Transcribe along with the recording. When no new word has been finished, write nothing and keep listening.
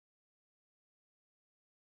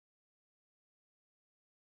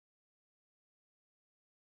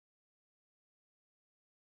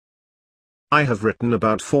I have written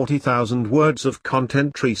about 40,000 words of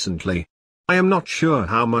content recently. I am not sure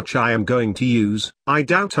how much I am going to use. I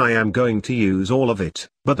doubt I am going to use all of it,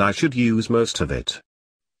 but I should use most of it.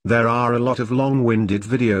 There are a lot of long-winded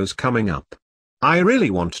videos coming up. I really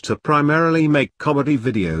want to primarily make comedy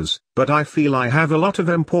videos, but I feel I have a lot of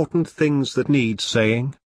important things that need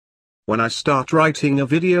saying. When I start writing a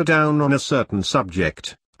video down on a certain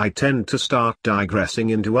subject, I tend to start digressing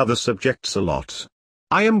into other subjects a lot.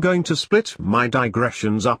 I am going to split my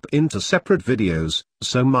digressions up into separate videos,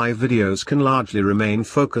 so my videos can largely remain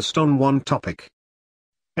focused on one topic.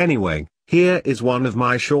 Anyway, here is one of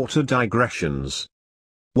my shorter digressions.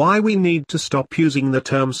 Why we need to stop using the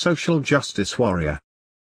term social justice warrior.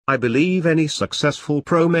 I believe any successful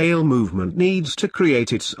pro-male movement needs to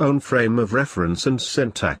create its own frame of reference and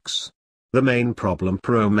syntax. The main problem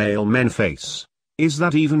pro-male men face is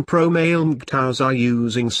that even pro-male MGTOWs are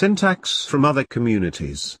using syntax from other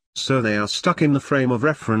communities, so they are stuck in the frame of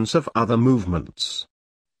reference of other movements.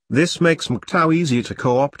 This makes MGTOW easier to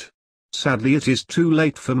co-opt. Sadly, it is too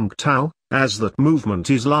late for MGTOW, as that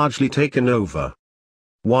movement is largely taken over.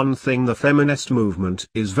 One thing the feminist movement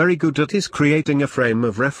is very good at is creating a frame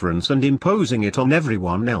of reference and imposing it on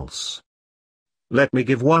everyone else. Let me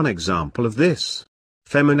give one example of this.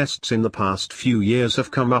 Feminists in the past few years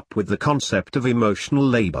have come up with the concept of emotional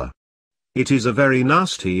labor. It is a very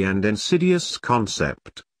nasty and insidious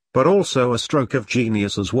concept, but also a stroke of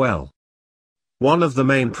genius as well. One of the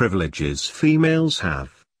main privileges females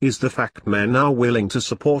have is the fact men are willing to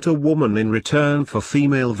support a woman in return for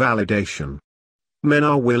female validation. Men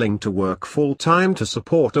are willing to work full-time to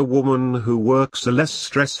support a woman who works a less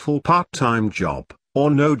stressful part-time job,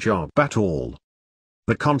 or no job at all.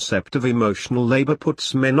 The concept of emotional labor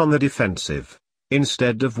puts men on the defensive.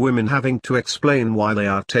 Instead of women having to explain why they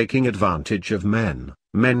are taking advantage of men,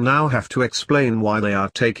 men now have to explain why they are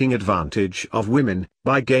taking advantage of women,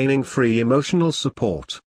 by gaining free emotional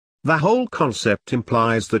support. The whole concept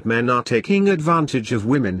implies that men are taking advantage of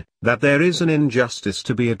women, that there is an injustice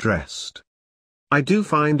to be addressed. I do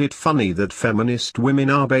find it funny that feminist women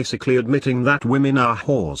are basically admitting that women are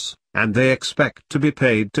whores, and they expect to be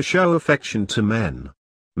paid to show affection to men.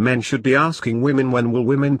 Men should be asking women when will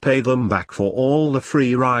women pay them back for all the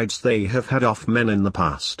free rides they have had off men in the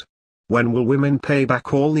past. When will women pay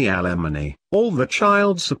back all the alimony, all the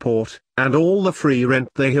child support, and all the free rent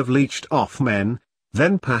they have leached off men?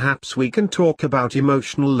 Then perhaps we can talk about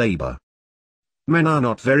emotional labor. Men are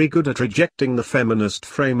not very good at rejecting the feminist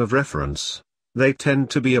frame of reference. They tend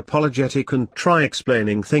to be apologetic and try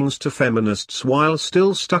explaining things to feminists while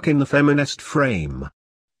still stuck in the feminist frame.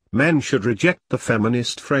 Men should reject the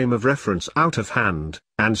feminist frame of reference out of hand,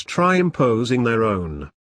 and try imposing their own.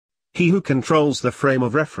 He who controls the frame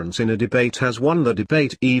of reference in a debate has won the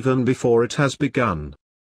debate even before it has begun.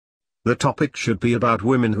 The topic should be about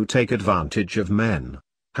women who take advantage of men.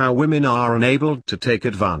 How women are enabled to take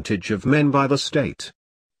advantage of men by the state.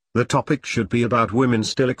 The topic should be about women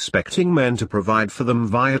still expecting men to provide for them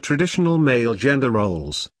via traditional male gender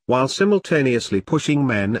roles, while simultaneously pushing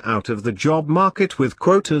men out of the job market with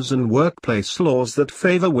quotas and workplace laws that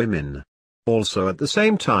favor women. Also at the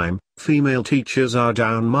same time, female teachers are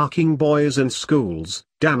down-marking boys in schools,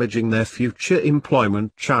 damaging their future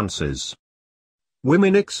employment chances.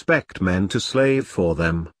 Women expect men to slave for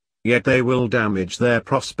them, yet they will damage their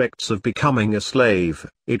prospects of becoming a slave.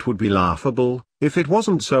 It would be laughable if it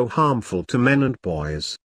wasn't so harmful to men and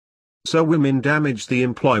boys. So women damage the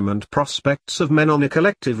employment prospects of men on a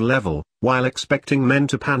collective level, while expecting men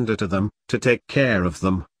to pander to them, to take care of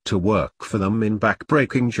them, to work for them in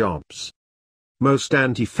back-breaking jobs. Most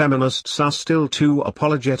anti-feminists are still too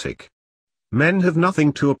apologetic. Men have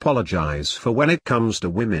nothing to apologize for when it comes to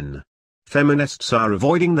women. Feminists are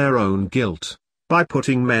avoiding their own guilt, by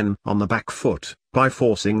putting men on the back foot, by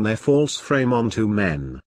forcing their false frame onto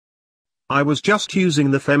men. I was just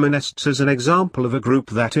using the feminists as an example of a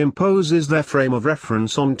group that imposes their frame of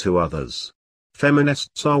reference onto others.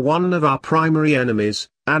 Feminists are one of our primary enemies,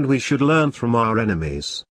 and we should learn from our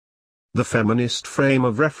enemies. The feminist frame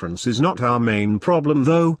of reference is not our main problem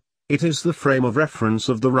though, it is the frame of reference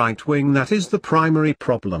of the right wing that is the primary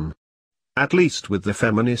problem. At least with the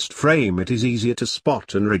feminist frame it is easier to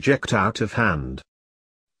spot and reject out of hand.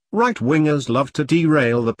 Right-wingers love to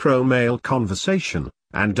derail the pro-male conversation,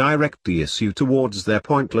 and direct the issue towards their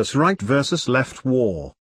pointless right versus left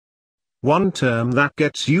war. One term that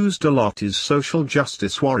gets used a lot is social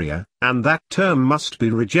justice warrior, and that term must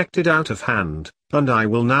be rejected out of hand, and I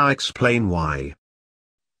will now explain why.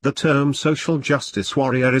 The term social justice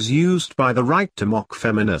warrior is used by the right to mock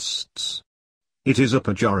feminists. It is a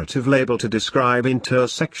pejorative label to describe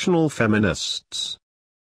intersectional feminists.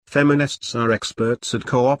 Feminists are experts at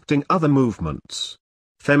co-opting other movements.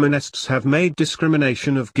 Feminists have made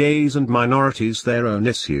discrimination of gays and minorities their own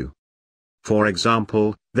issue. For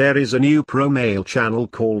example, there is a new pro-male channel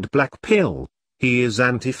called Black Pill. He is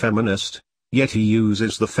anti-feminist, yet he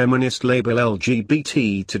uses the feminist label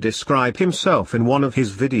LGBT to describe himself in one of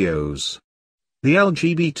his videos. The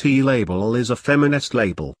LGBT label is a feminist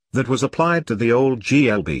label that was applied to the old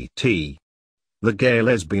GLBT. The gay,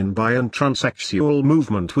 lesbian, bi and transsexual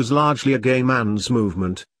movement was largely a gay man's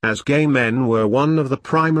movement, as gay men were one of the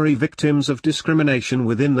primary victims of discrimination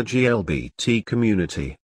within the GLBT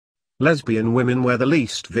community. Lesbian women were the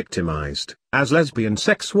least victimized, as lesbian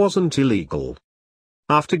sex wasn't illegal.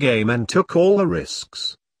 After gay men took all the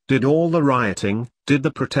risks, did all the rioting, did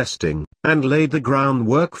the protesting, and laid the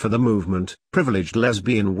groundwork for the movement, privileged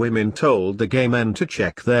lesbian women told the gay men to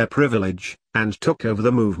check their privilege, and took over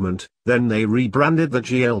the movement. Then they rebranded the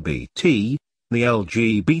GLBT, the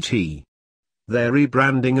LGBT. Their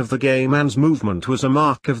rebranding of the gay man's movement was a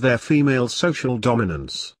mark of their female social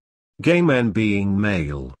dominance. Gay men, being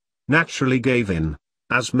male, naturally gave in,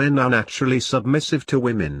 as men are naturally submissive to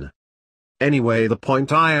women. Anyway, the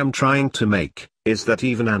point I am trying to make is that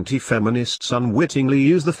even anti-feminists unwittingly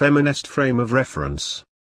use the feminist frame of reference.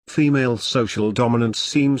 Female social dominance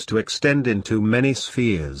seems to extend into many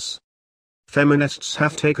spheres. Feminists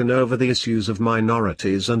have taken over the issues of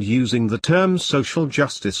minorities, and using the term social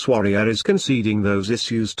justice warrior is conceding those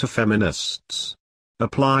issues to feminists.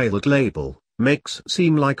 Apply that label, makes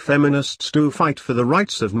seem like feminists do fight for the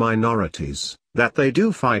rights of minorities, that they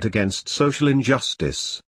do fight against social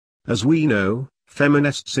injustice. As we know,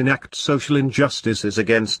 feminists enact social injustices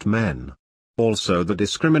against men. Also, the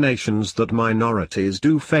discriminations that minorities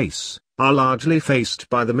do face are largely faced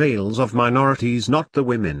by the males of minorities, not the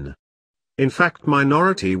women. In fact,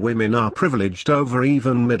 minority women are privileged over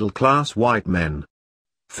even middle-class white men.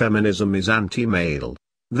 Feminism is anti-male.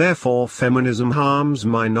 Therefore, feminism harms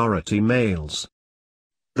minority males.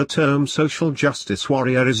 The term social justice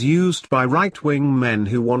warrior is used by right-wing men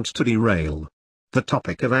who want to derail. The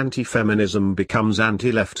topic of anti-feminism becomes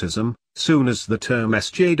anti-leftism, soon as the term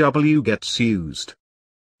SJW gets used.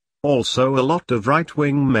 Also, a lot of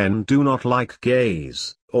right-wing men do not like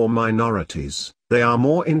gays, or minorities. They are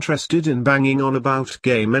more interested in banging on about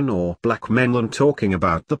gay men or black men than talking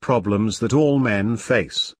about the problems that all men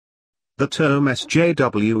face. The term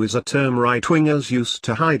SJW is a term right-wingers use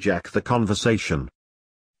to hijack the conversation.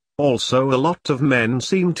 Also, a lot of men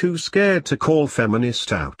seem too scared to call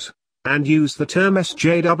feminist out, and use the term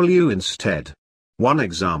SJW instead. One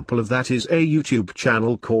example of that is a YouTube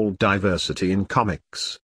channel called Diversity in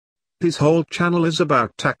Comics. His whole channel is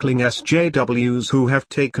about tackling SJWs who have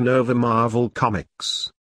taken over Marvel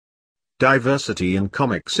Comics. Diversity in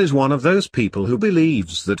Comics is one of those people who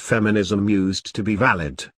believes that feminism used to be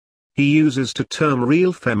valid. He uses the term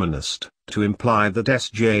real feminist to imply that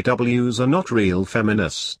SJWs are not real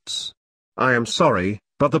feminists. I am sorry,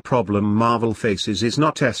 but the problem Marvel faces is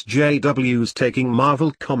not SJWs taking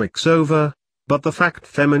Marvel Comics over, but the fact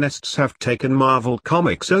feminists have taken Marvel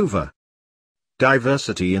Comics over.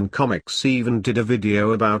 Diversity in Comics even did a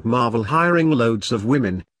video about Marvel hiring loads of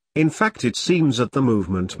women. In fact, it seems that the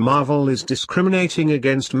movement Marvel is discriminating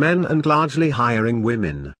against men and largely hiring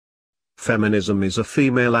women. Feminism is a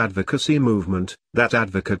female advocacy movement that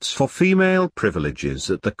advocates for female privileges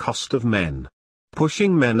at the cost of men.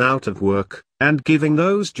 Pushing men out of work, and giving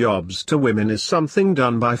those jobs to women is something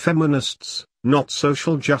done by feminists, not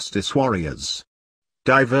social justice warriors.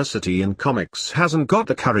 Diversity in Comics hasn't got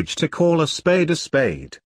the courage to call a spade a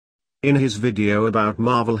spade. In his video about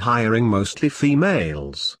Marvel hiring mostly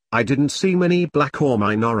females, I didn't see many black or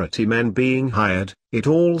minority men being hired. It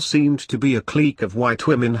all seemed to be a clique of white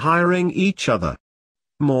women hiring each other.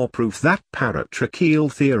 More proof that patriarchal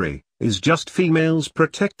theory is just females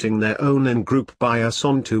protecting their own in-group bias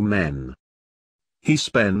onto men. He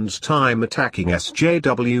spends time attacking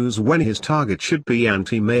SJWs when his target should be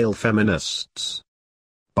anti-male feminists.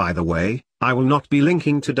 By the way, I will not be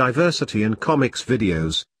linking to Diversity in Comics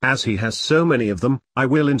videos, as he has so many of them. I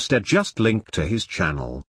will instead just link to his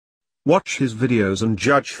channel. Watch his videos and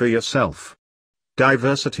judge for yourself.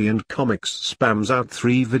 Diversity in Comics spams out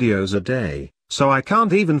 3 videos a day, so I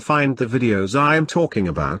can't even find the videos I am talking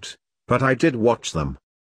about, but I did watch them.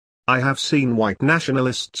 I have seen white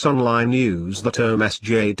nationalists online use the term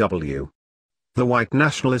SJW. The white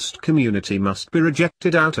nationalist community must be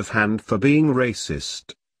rejected out of hand for being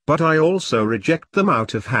racist. But I also reject them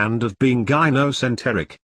out of hand of being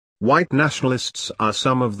gynocentric. White nationalists are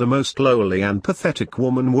some of the most lowly and pathetic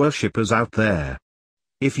woman worshippers out there.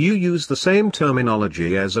 If you use the same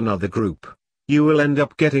terminology as another group, you will end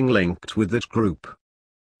up getting linked with that group.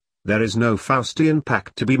 There is no Faustian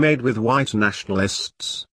pact to be made with white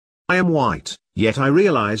nationalists. I am white, yet I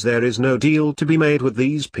realize there is no deal to be made with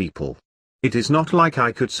these people. It is not like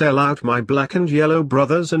I could sell out my black and yellow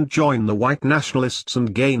brothers and join the white nationalists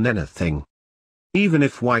and gain anything. Even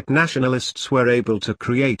if white nationalists were able to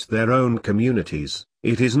create their own communities,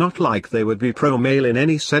 it is not like they would be pro-male in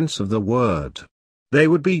any sense of the word. They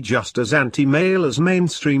would be just as anti-male as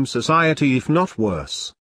mainstream society, if not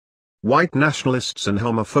worse. White nationalists and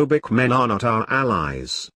homophobic men are not our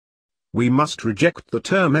allies. We must reject the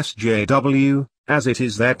term SJW, as it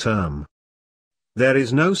is their term. There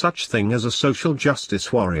is no such thing as a social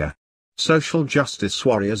justice warrior. Social justice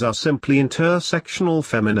warriors are simply intersectional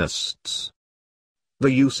feminists.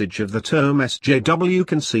 The usage of the term SJW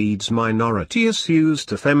concedes minority issues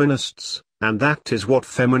to feminists, and that is what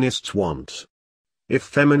feminists want. If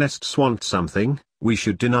feminists want something, we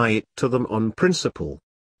should deny it to them on principle.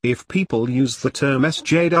 If people use the term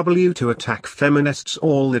SJW to attack feminists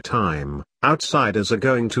all the time, outsiders are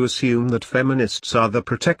going to assume that feminists are the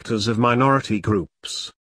protectors of minority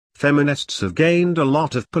groups. Feminists have gained a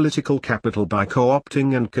lot of political capital by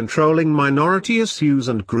co-opting and controlling minority issues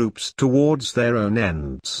and groups towards their own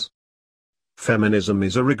ends. Feminism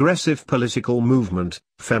is a regressive political movement.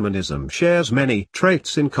 Feminism shares many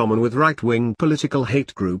traits in common with right-wing political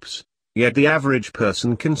hate groups, yet the average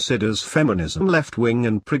person considers feminism left-wing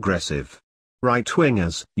and progressive.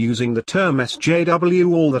 Right-wingers using the term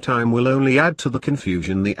SJW all the time will only add to the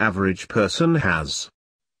confusion the average person has.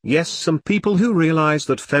 Yes, some people who realize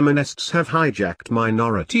that feminists have hijacked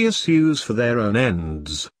minority issues for their own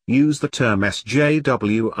ends, use the term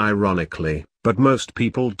SJW ironically, but most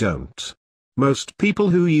people don't. Most people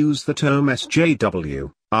who use the term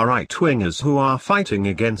SJW are right-wingers who are fighting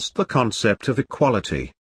against the concept of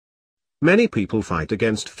equality. Many people fight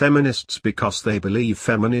against feminists because they believe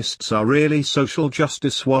feminists are really social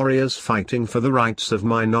justice warriors fighting for the rights of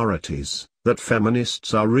minorities, that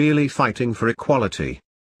feminists are really fighting for equality.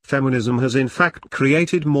 Feminism has in fact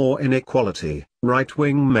created more inequality.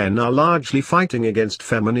 Right-wing men are largely fighting against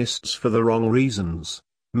feminists for the wrong reasons.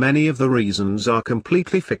 Many of the reasons are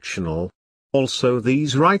completely fictional. Also,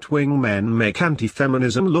 these right-wing men make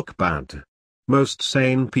anti-feminism look bad. Most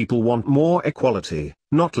sane people want more equality,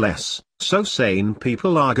 not less, so sane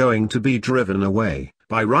people are going to be driven away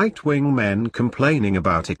by right-wing men complaining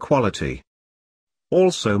about equality.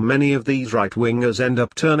 Also, many of these right-wingers end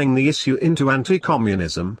up turning the issue into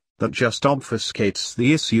anti-communism, that just obfuscates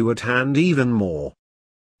the issue at hand even more.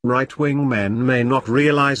 Right-wing men may not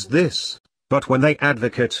realize this, but when they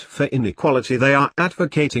advocate for inequality they are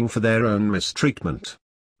advocating for their own mistreatment.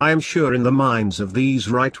 I am sure in the minds of these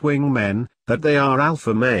right-wing men, that they are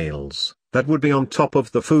alpha males, that would be on top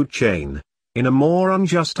of the food chain, in a more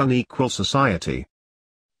unjust unequal society.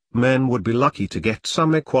 Men would be lucky to get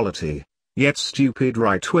some equality. Yet stupid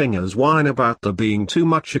right-wingers whine about there being too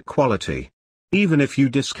much equality. Even if you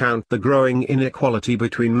discount the growing inequality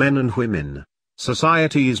between men and women,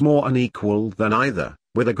 society is more unequal than either,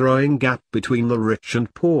 with a growing gap between the rich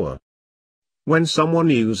and poor. When someone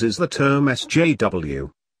uses the term SJW,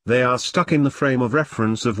 they are stuck in the frame of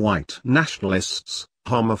reference of white nationalists,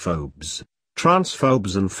 homophobes,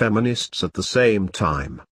 transphobes and feminists at the same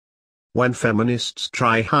time. When feminists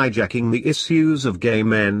try hijacking the issues of gay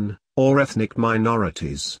men, or ethnic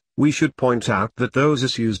minorities, we should point out that those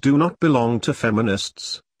issues do not belong to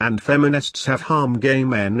feminists, and feminists have harmed gay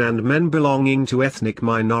men and men belonging to ethnic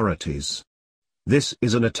minorities. This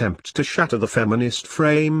is an attempt to shatter the feminist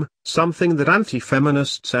frame, something that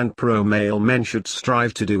anti-feminists and pro-male men should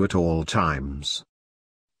strive to do at all times.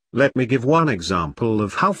 Let me give one example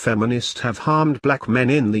of how feminists have harmed black men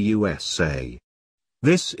in the USA.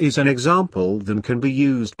 This is an example that can be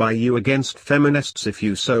used by you against feminists if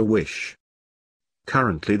you so wish.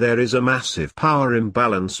 Currently there is a massive power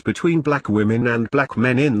imbalance between black women and black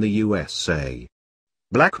men in the USA.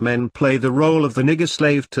 Black men play the role of the nigger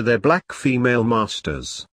slave to their black female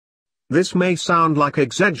masters. This may sound like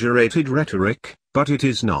exaggerated rhetoric, but it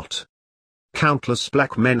is not. Countless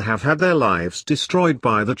black men have had their lives destroyed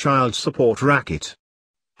by the child support racket.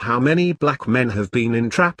 How many black men have been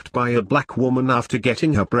entrapped by a black woman after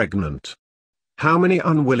getting her pregnant? How many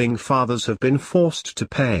unwilling fathers have been forced to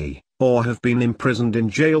pay, or have been imprisoned in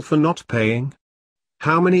jail for not paying?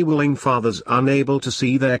 How many willing fathers unable to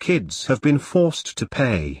see their kids have been forced to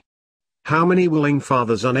pay? How many willing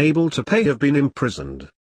fathers unable to pay have been imprisoned?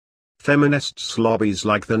 Feminists' lobbies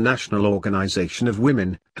like the National Organization of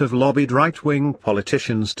Women have lobbied right-wing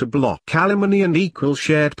politicians to block alimony and equal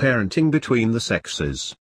shared parenting between the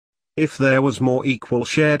sexes. If there was more equal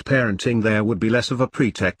shared parenting, there would be less of a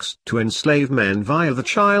pretext to enslave men via the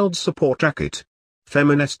child support racket.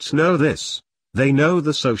 Feminists know this. They know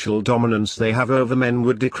the social dominance they have over men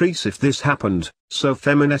would decrease if this happened, so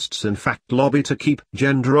feminists in fact lobby to keep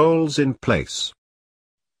gender roles in place.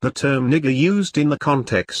 The term nigger used in the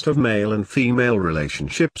context of male and female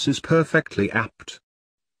relationships is perfectly apt.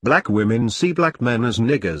 Black women see black men as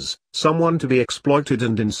niggers, someone to be exploited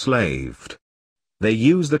and enslaved. They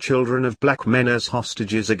use the children of black men as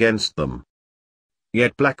hostages against them.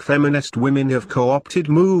 Yet black feminist women have co-opted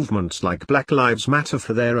movements like Black Lives Matter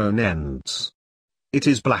for their own ends. It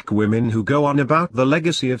is black women who go on about the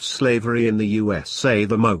legacy of slavery in the USA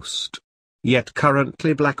the most. Yet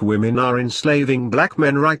currently black women are enslaving black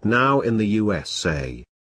men right now in the USA.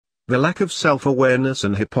 The lack of self-awareness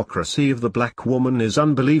and hypocrisy of the black woman is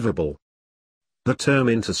unbelievable. The term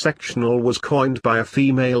intersectional was coined by a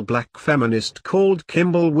female black feminist called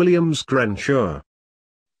Kimball Williams Crenshaw.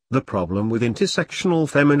 The problem with intersectional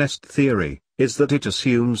feminist theory is that it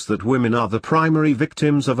assumes that women are the primary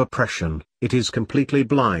victims of oppression. It is completely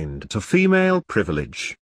blind to female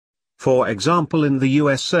privilege. For example, in the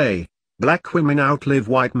USA, black women outlive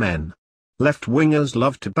white men. Left-wingers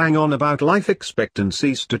love to bang on about life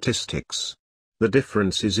expectancy statistics. The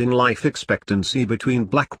differences in life expectancy between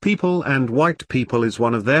black people and white people is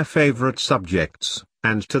one of their favorite subjects,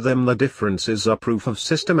 and to them the differences are proof of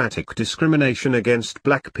systematic discrimination against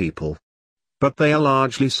black people. But they are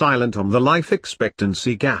largely silent on the life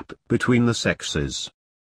expectancy gap between the sexes.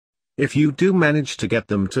 If you do manage to get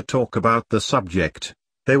them to talk about the subject,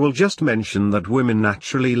 they will just mention that women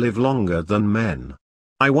naturally live longer than men.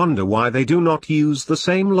 I wonder why they do not use the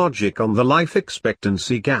same logic on the life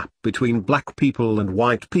expectancy gap between black people and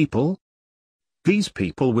white people. These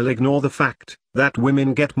people will ignore the fact that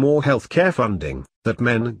women get more healthcare funding, that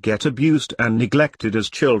men get abused and neglected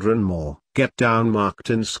as children more, get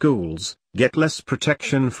downmarked in schools, get less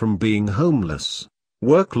protection from being homeless,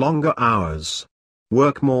 work longer hours,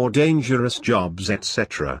 work more dangerous jobs,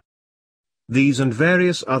 etc. These and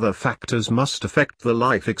various other factors must affect the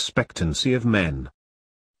life expectancy of men.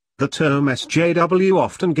 The term SJW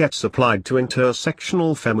often gets applied to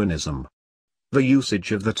intersectional feminism. The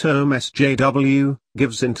usage of the term SJW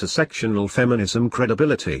gives intersectional feminism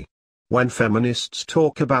credibility. When feminists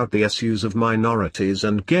talk about the issues of minorities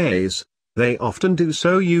and gays, they often do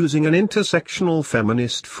so using an intersectional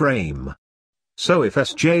feminist frame. So if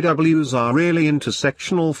SJWs are really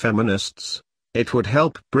intersectional feminists, it would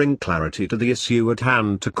help bring clarity to the issue at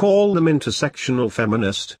hand to call them intersectional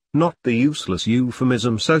feminist, not the useless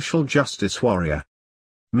euphemism social justice warrior.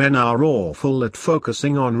 Men are awful at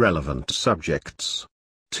focusing on relevant subjects.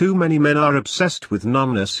 Too many men are obsessed with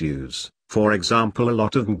non-issues. For example, a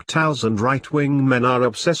lot of MGTOWs and right-wing men are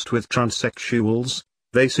obsessed with transsexuals.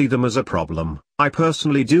 They see them as a problem. I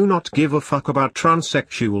personally do not give a fuck about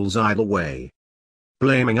transsexuals either way.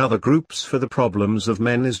 Blaming other groups for the problems of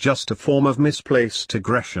men is just a form of misplaced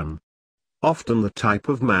aggression. Often the type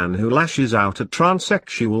of man who lashes out at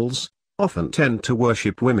transsexuals often tend to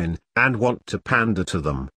worship women and want to pander to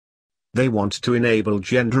them. They want to enable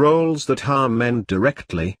gender roles that harm men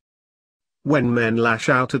directly. When men lash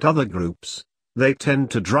out at other groups, they tend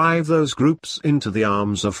to drive those groups into the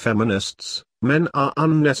arms of feminists. Men are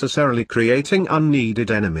unnecessarily creating unneeded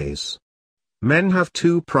enemies. Men have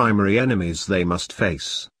two primary enemies they must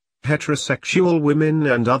face: heterosexual women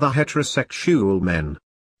and other heterosexual men.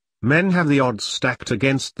 Men have the odds stacked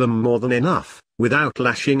against them more than enough, without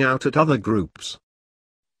lashing out at other groups.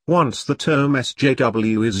 Once the term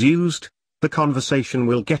SJW is used, the conversation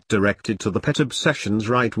will get directed to the pet obsessions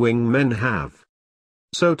right-wing men have.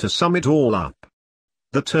 So to sum it all up,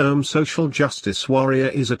 the term social justice warrior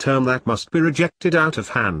is a term that must be rejected out of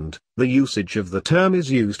hand. The usage of the term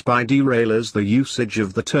is used by derailers. The usage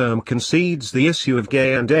of the term concedes the issue of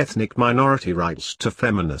gay and ethnic minority rights to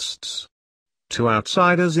feminists. To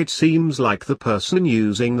outsiders it seems like the person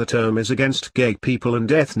using the term is against gay people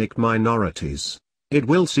and ethnic minorities. It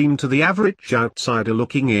will seem to the average outsider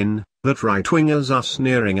looking in, that right-wingers are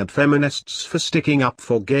sneering at feminists for sticking up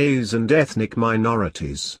for gays and ethnic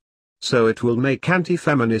minorities. So it will make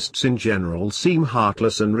anti-feminists in general seem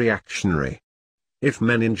heartless and reactionary. If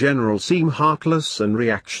men in general seem heartless and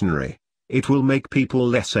reactionary, it will make people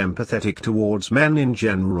less empathetic towards men in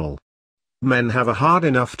general. Men have a hard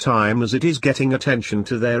enough time as it is getting attention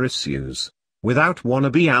to their issues, without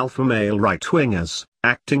wannabe alpha male right-wingers,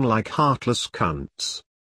 acting like heartless cunts.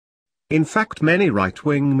 In fact, many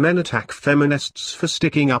right-wing men attack feminists for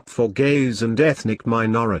sticking up for gays and ethnic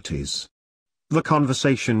minorities. The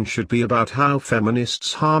conversation should be about how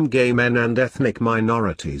feminists harm gay men and ethnic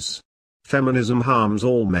minorities. Feminism harms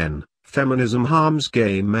all men, feminism harms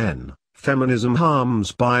gay men, feminism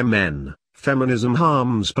harms bi men, feminism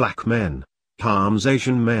harms black men. harms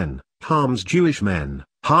Asian men, harms Jewish men,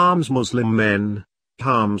 harms Muslim men,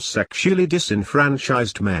 harms sexually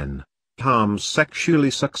disenfranchised men, harms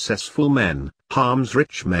sexually successful men, harms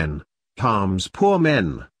rich men, harms poor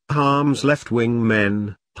men, harms left-wing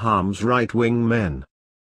men, harms right-wing men.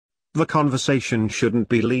 The conversation shouldn't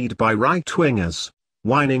be led by right-wingers,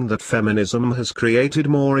 whining that feminism has created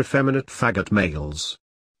more effeminate faggot males.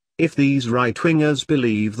 If these right-wingers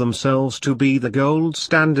believe themselves to be the gold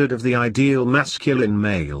standard of the ideal masculine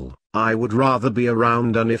male, I would rather be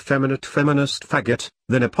around an effeminate feminist faggot,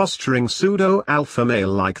 than a posturing pseudo-alpha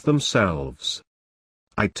male like themselves.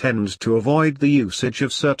 I tend to avoid the usage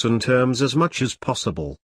of certain terms as much as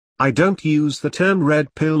possible. I don't use the term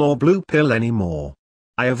red pill or blue pill anymore.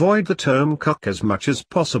 I avoid the term cock as much as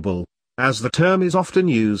possible, as the term is often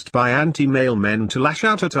used by anti-male men to lash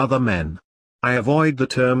out at other men. I avoid the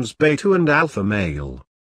terms beta and alpha male.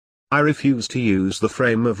 I refuse to use the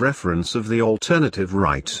frame of reference of the alternative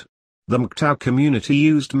right. The MGTOW community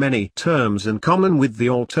used many terms in common with the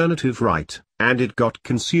alternative right, and it got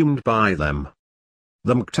consumed by them.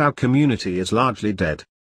 The MGTOW community is largely dead.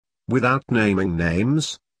 Without naming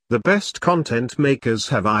names, the best content makers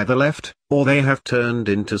have either left, or they have turned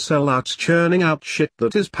into sellouts churning out shit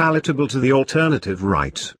that is palatable to the alternative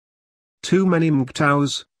right. Too many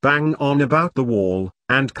MGTOWs bang on about the wall,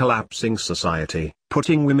 and collapsing society,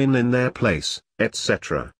 putting women in their place,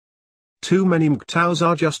 etc. Too many MGTOWs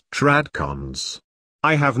are just tradcons.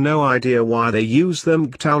 I have no idea why they use the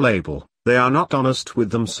MGTOW label. They are not honest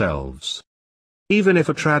with themselves. Even if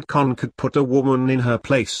a tradcon could put a woman in her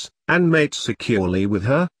place, and mate securely with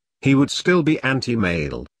her, he would still be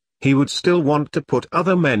anti-male. He would still want to put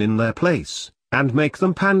other men in their place, and make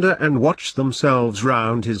them pander and watch themselves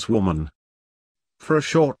round his woman. For a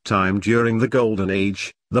short time during the Golden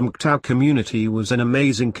Age, the MGTOW community was an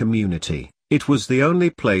amazing community. It was the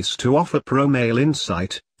only place to offer pro-male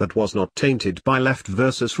insight, that was not tainted by left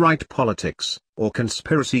versus right politics, or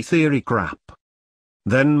conspiracy theory crap.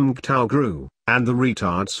 Then MGTOW grew, and the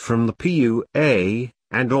retards from the PUA,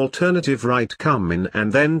 and alternative right come in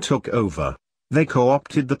and then took over. They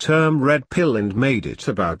co-opted the term red pill and made it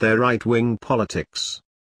about their right-wing politics.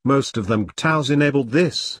 Most of the MGTOWs enabled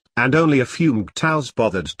this, and only a few MGTOWs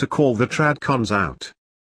bothered to call the tradcons out.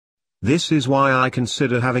 This is why I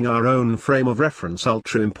consider having our own frame of reference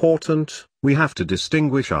ultra important. We have to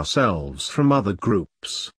distinguish ourselves from other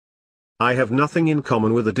groups. I have nothing in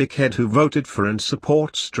common with a dickhead who voted for and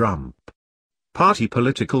supports Trump. Party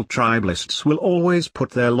political tribalists will always put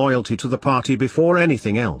their loyalty to the party before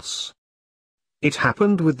anything else. It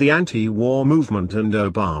happened with the anti-war movement and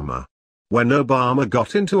Obama. When Obama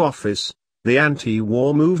got into office, the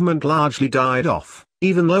anti-war movement largely died off,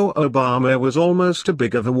 even though Obama was almost as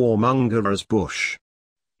big of a warmonger as Bush.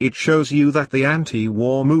 It shows you that the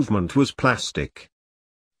anti-war movement was plastic.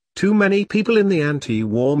 Too many people in the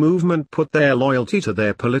anti-war movement put their loyalty to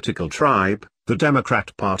their political tribe, the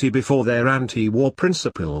Democrat Party, before their anti-war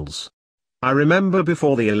principles. I remember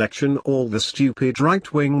before the election all the stupid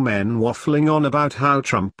right-wing men waffling on about how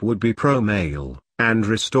Trump would be pro-male, and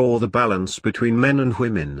restore the balance between men and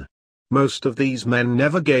women. Most of these men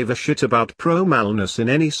never gave a shit about pro-maleness in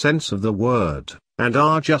any sense of the word, and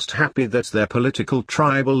are just happy that their political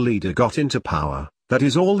tribal leader got into power. That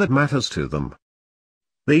is all that matters to them.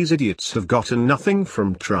 These idiots have gotten nothing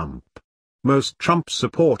from Trump. Most Trump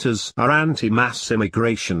supporters are anti-mass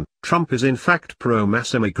immigration. Trump is in fact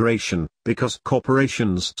pro-mass immigration, because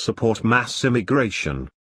corporations support mass immigration.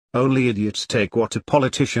 Only idiots take what a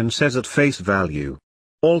politician says at face value.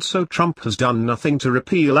 Also, Trump has done nothing to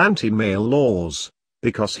repeal anti-male laws,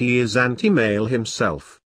 because he is anti-male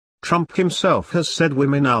himself. Trump himself has said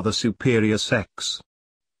women are the superior sex.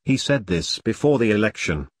 He said this before the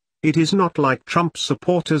election. It is not like Trump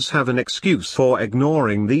supporters have an excuse for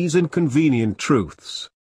ignoring these inconvenient truths.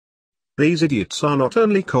 These idiots are not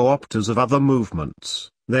only co-opters of other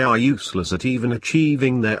movements, they are useless at even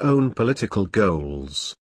achieving their own political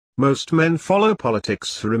goals. Most men follow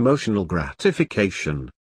politics for emotional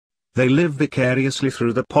gratification. They live vicariously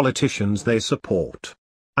through the politicians they support.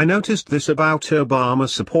 I noticed this about Obama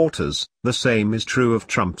supporters. The same is true of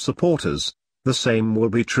Trump supporters. The same will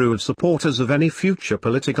be true of supporters of any future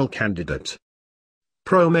political candidate.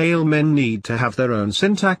 Pro-male men need to have their own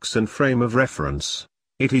syntax and frame of reference.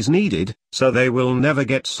 It is needed, so they will never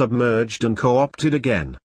get submerged and co-opted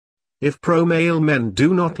again. If pro-male men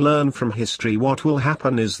do not learn from history, what will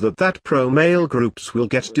happen is that pro-male groups will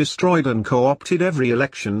get destroyed and co-opted every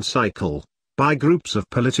election cycle, by groups of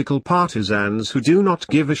political partisans who do not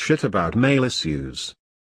give a shit about male issues.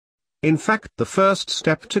 In fact, the first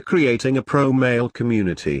step to creating a pro-male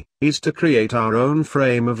community, is to create our own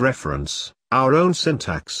frame of reference, our own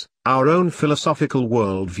syntax, our own philosophical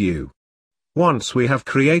worldview. Once we have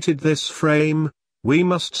created this frame, we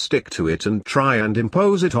must stick to it and try and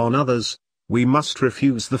impose it on others. We must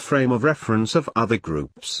refuse the frame of reference of other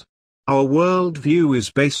groups. Our worldview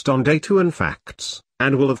is based on data and facts,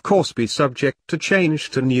 and will of course be subject to change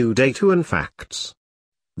to new data and facts.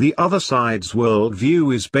 The other side's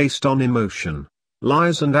worldview is based on emotion,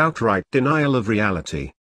 lies and outright denial of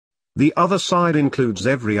reality. The other side includes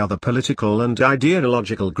every other political and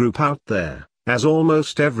ideological group out there, as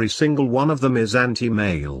almost every single one of them is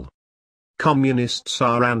anti-male. Communists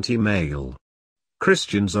are anti-male.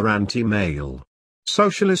 Christians are anti-male.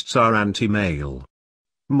 Socialists are anti-male.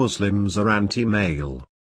 Muslims are anti-male.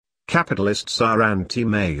 Capitalists are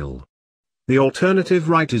anti-male. The alternative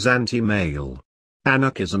right is anti-male.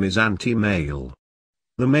 Anarchism is anti-male.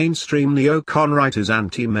 The mainstream neocon right is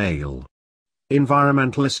anti-male.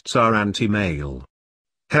 Environmentalists are anti-male.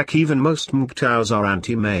 Heck, even most MGTOWs are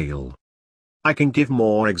anti-male. I can give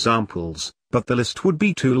more examples, but the list would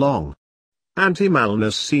be too long.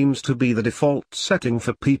 Anti-maleness seems to be the default setting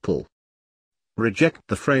for people. Reject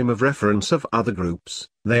the frame of reference of other groups.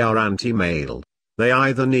 They are anti-male. They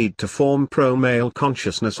either need to form pro-male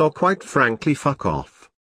consciousness or quite frankly fuck off.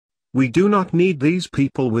 We do not need these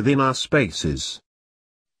people within our spaces.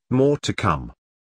 More to come.